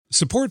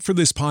Support for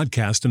this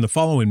podcast and the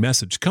following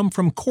message come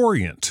from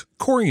Corient.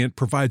 Corient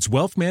provides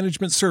wealth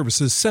management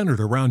services centered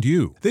around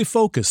you. They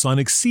focus on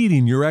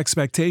exceeding your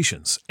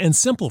expectations and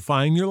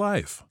simplifying your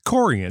life.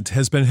 Corient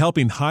has been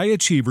helping high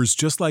achievers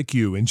just like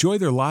you enjoy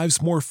their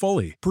lives more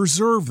fully,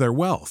 preserve their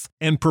wealth,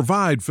 and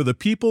provide for the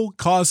people,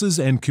 causes,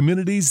 and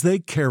communities they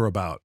care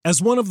about. As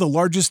one of the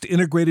largest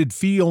integrated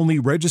fee-only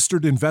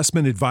registered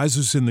investment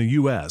advisors in the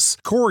U.S.,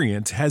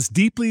 Corient has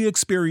deeply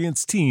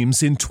experienced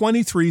teams in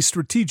 23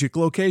 strategic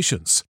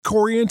locations.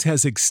 Corient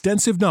has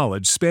extensive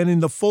knowledge spanning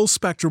the full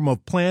spectrum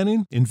of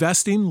planning,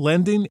 investing,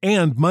 lending,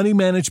 and money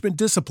management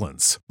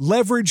disciplines.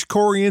 Leverage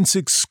Corient's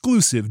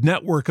exclusive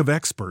network of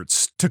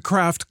experts to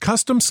craft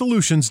custom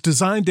solutions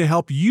designed to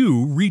help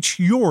you reach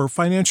your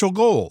financial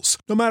goals,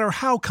 no matter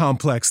how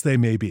complex they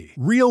may be.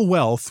 Real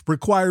wealth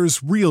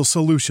requires real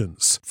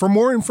solutions. For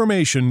more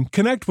information,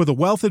 connect with a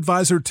wealth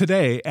advisor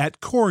today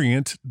at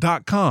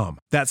Corient.com.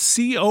 That's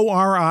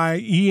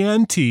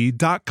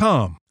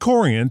Corient.com.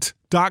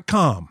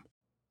 Corient.com.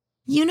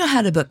 You know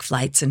how to book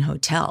flights and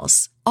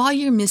hotels. All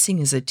you're missing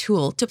is a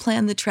tool to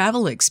plan the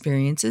travel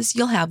experiences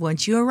you'll have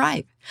once you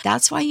arrive.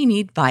 That's why you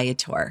need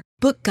Viator.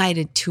 Book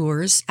guided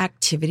tours,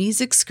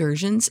 activities,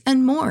 excursions,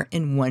 and more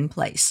in one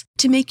place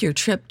to make your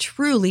trip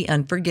truly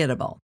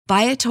unforgettable.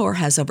 Viator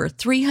has over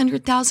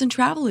 300,000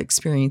 travel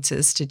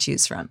experiences to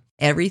choose from.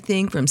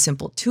 Everything from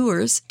simple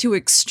tours to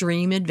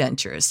extreme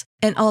adventures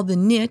and all the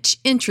niche,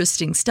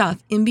 interesting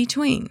stuff in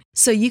between.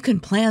 So you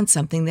can plan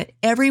something that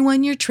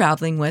everyone you're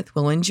traveling with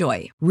will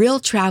enjoy. Real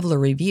traveler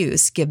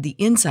reviews give the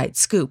inside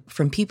scoop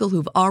from people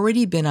who've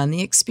already been on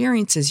the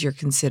experiences you're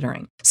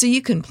considering. So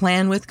you can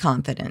plan with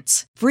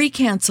confidence. Free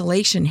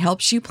cancellation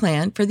helps you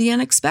plan for the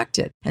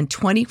unexpected. And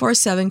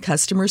 24/7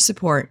 customer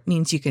support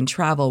means you can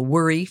travel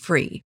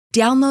worry-free.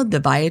 Download the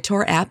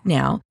Viator app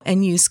now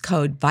and use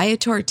code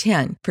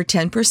Viator10 for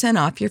 10%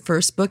 off your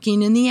first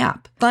booking in the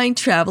app. Find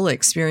travel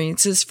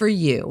experiences for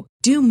you.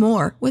 Do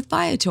more with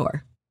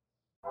Viator.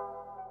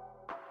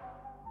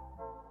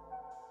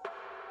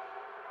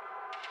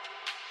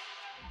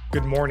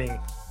 Good morning.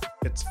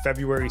 It's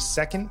February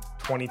 2nd,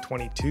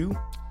 2022,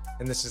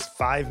 and this is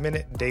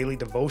 5-minute daily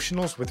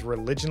devotionals with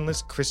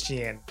religionless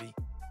Christianity.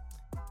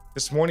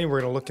 This morning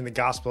we're going to look in the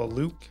Gospel of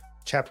Luke,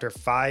 chapter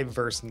 5,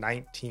 verse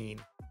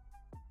 19.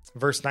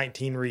 Verse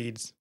 19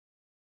 reads,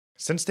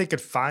 Since they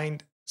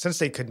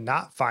could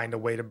not find a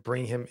way to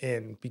bring him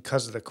in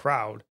because of the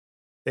crowd,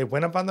 they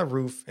went up on the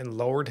roof and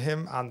lowered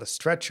him on the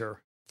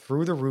stretcher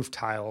through the roof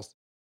tiles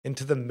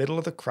into the middle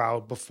of the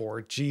crowd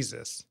before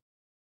Jesus.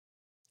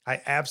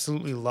 I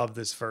absolutely love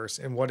this verse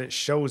and what it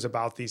shows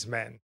about these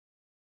men.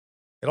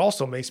 It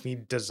also makes me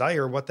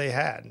desire what they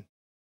had.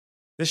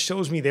 This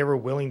shows me they were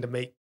willing to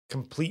make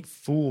complete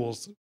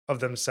fools of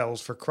themselves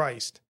for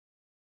Christ.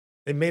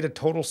 They made a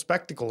total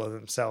spectacle of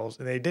themselves,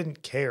 and they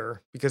didn't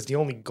care because the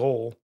only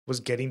goal was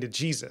getting to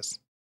Jesus.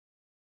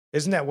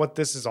 Isn't that what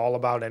this is all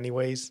about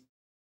anyways?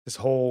 This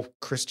whole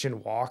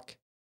Christian walk,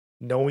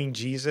 knowing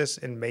Jesus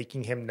and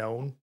making him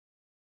known?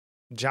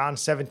 John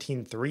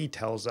 17:3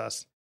 tells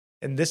us,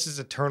 and this is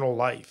eternal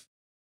life,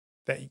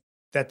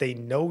 that they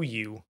know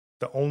you,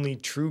 the only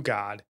true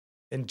God,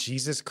 and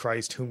Jesus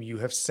Christ whom you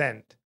have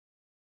sent.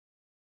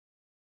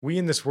 We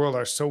in this world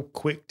are so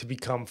quick to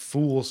become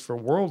fools for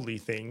worldly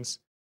things.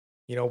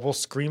 We'll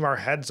scream our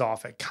heads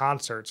off at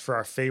concerts for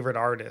our favorite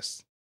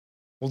artists.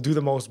 We'll do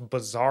the most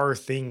bizarre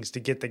things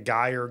to get the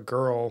guy or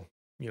girl,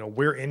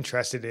 we're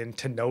interested in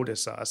to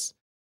notice us,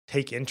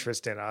 take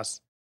interest in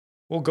us.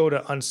 We'll go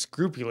to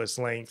unscrupulous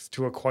lengths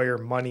to acquire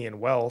money and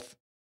wealth.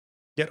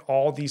 Yet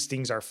all these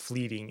things are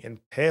fleeting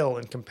and pale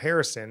in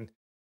comparison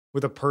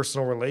with a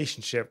personal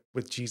relationship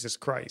with Jesus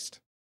Christ.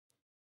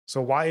 So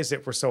why is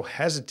it we're so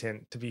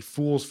hesitant to be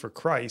fools for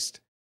Christ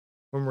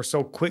when we're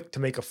so quick to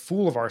make a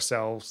fool of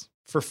ourselves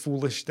for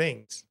foolish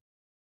things?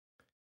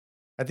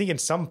 I think in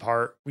some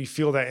part, we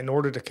feel that in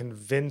order to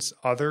convince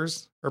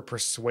others or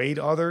persuade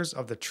others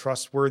of the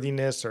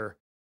trustworthiness or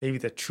maybe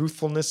the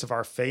truthfulness of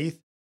our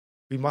faith,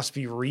 we must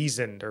be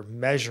reasoned or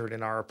measured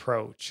in our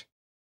approach,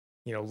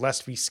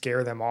 lest we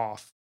scare them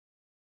off.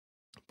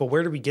 But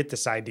where do we get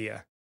this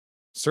idea?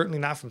 Certainly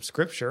not from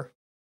Scripture,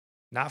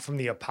 not from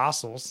the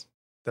apostles,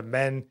 the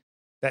men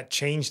that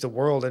changed the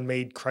world and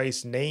made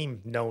Christ's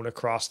name known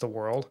across the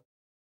world.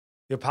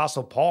 The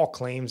Apostle Paul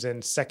claims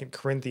in 2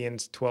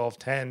 Corinthians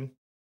 12:10,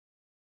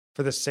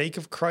 For the sake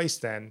of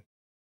Christ, then,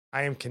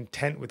 I am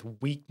content with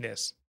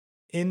weakness,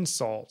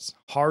 insults,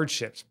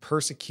 hardships,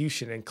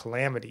 persecution, and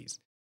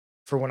calamities.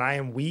 For when I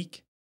am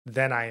weak,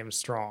 then I am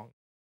strong.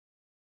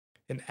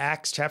 In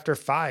Acts chapter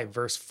 5,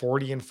 verse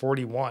 40 and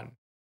 41,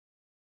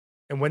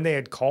 And when they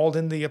had called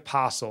in the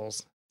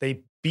apostles,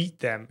 they beat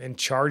them and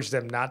charged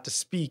them not to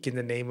speak in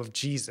the name of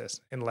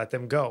Jesus and let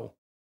them go.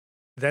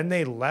 Then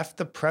they left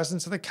the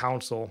presence of the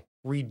council,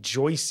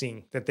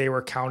 rejoicing that they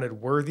were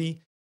counted worthy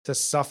to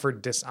suffer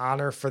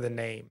dishonor for the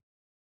name.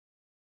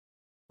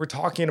 We're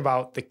talking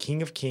about the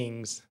King of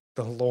Kings,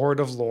 the Lord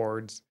of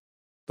Lords,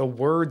 the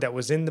Word that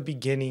was in the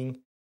beginning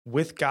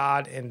with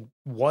God and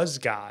was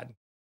God,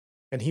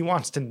 and he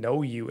wants to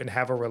know you and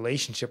have a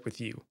relationship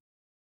with you.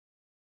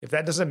 If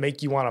that doesn't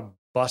make you want to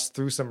bust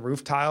through some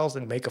roof tiles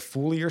and make a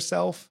fool of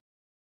yourself,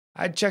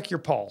 I'd check your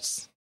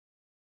pulse.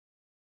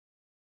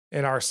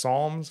 And our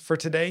Psalms for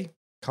today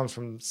comes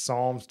from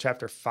Psalms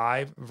chapter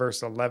 5,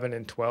 verse 11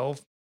 and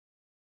 12.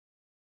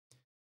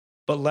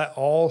 But let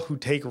all who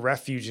take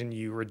refuge in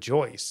you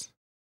rejoice.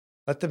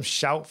 Let them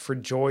shout for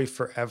joy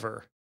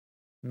forever.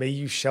 May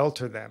you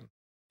shelter them,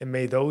 and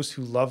may those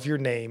who love your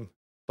name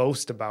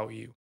boast about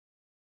you.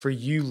 For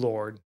you,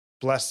 Lord,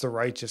 bless the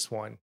righteous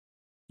one.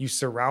 You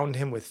surround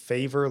him with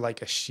favor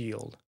like a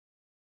shield.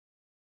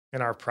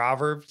 And our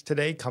Proverbs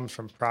today comes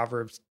from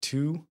Proverbs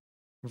 2,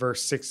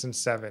 verse 6 and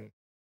 7.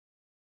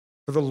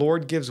 For the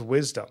Lord gives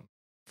wisdom.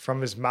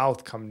 From his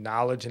mouth come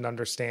knowledge and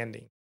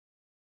understanding.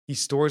 He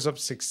stores up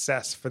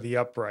success for the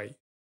upright.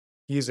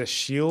 He is a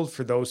shield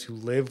for those who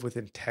live with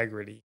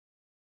integrity.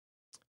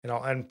 And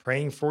I'll end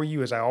praying for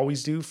you, as I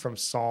always do, from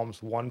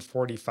Psalms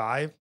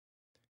 145.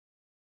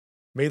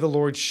 May the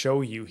Lord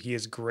show you he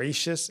is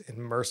gracious and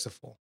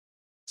merciful,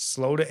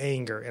 slow to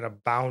anger and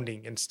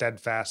abounding in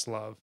steadfast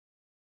love,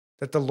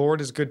 that the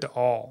Lord is good to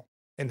all,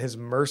 and his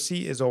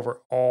mercy is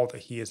over all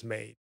that he has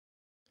made.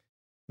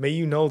 May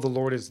you know the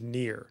Lord is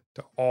near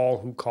to all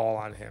who call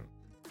on him,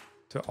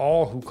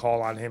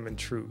 in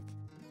truth,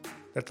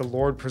 that the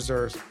Lord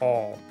preserves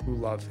all who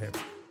love him.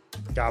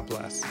 God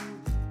bless.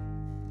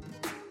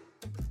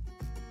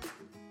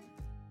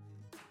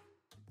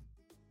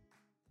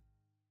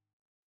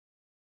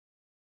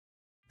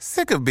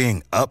 Sick of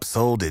being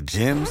upsold at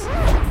gyms?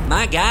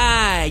 My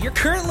guy, you're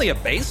currently a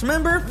base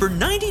member? For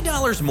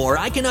 $90 more,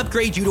 I can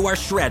upgrade you to our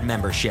Shred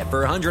membership.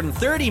 For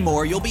 $130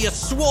 more, you'll be a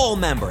Swole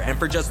member. And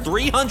for just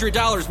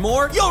 $300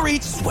 more, you'll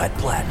reach Sweat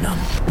Platinum.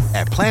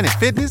 At Planet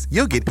Fitness,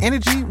 you'll get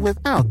energy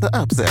without the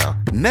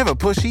upsell. Never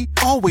pushy,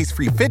 always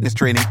free fitness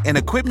training and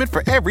equipment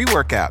for every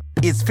workout.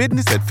 It's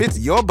fitness that fits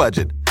your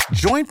budget.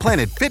 Join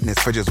Planet Fitness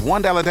for just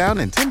 $1 down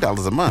and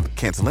 $10 a month.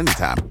 Cancel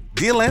anytime.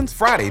 Deal ends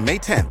Friday, May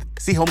 10th.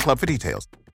 See Home Club for details.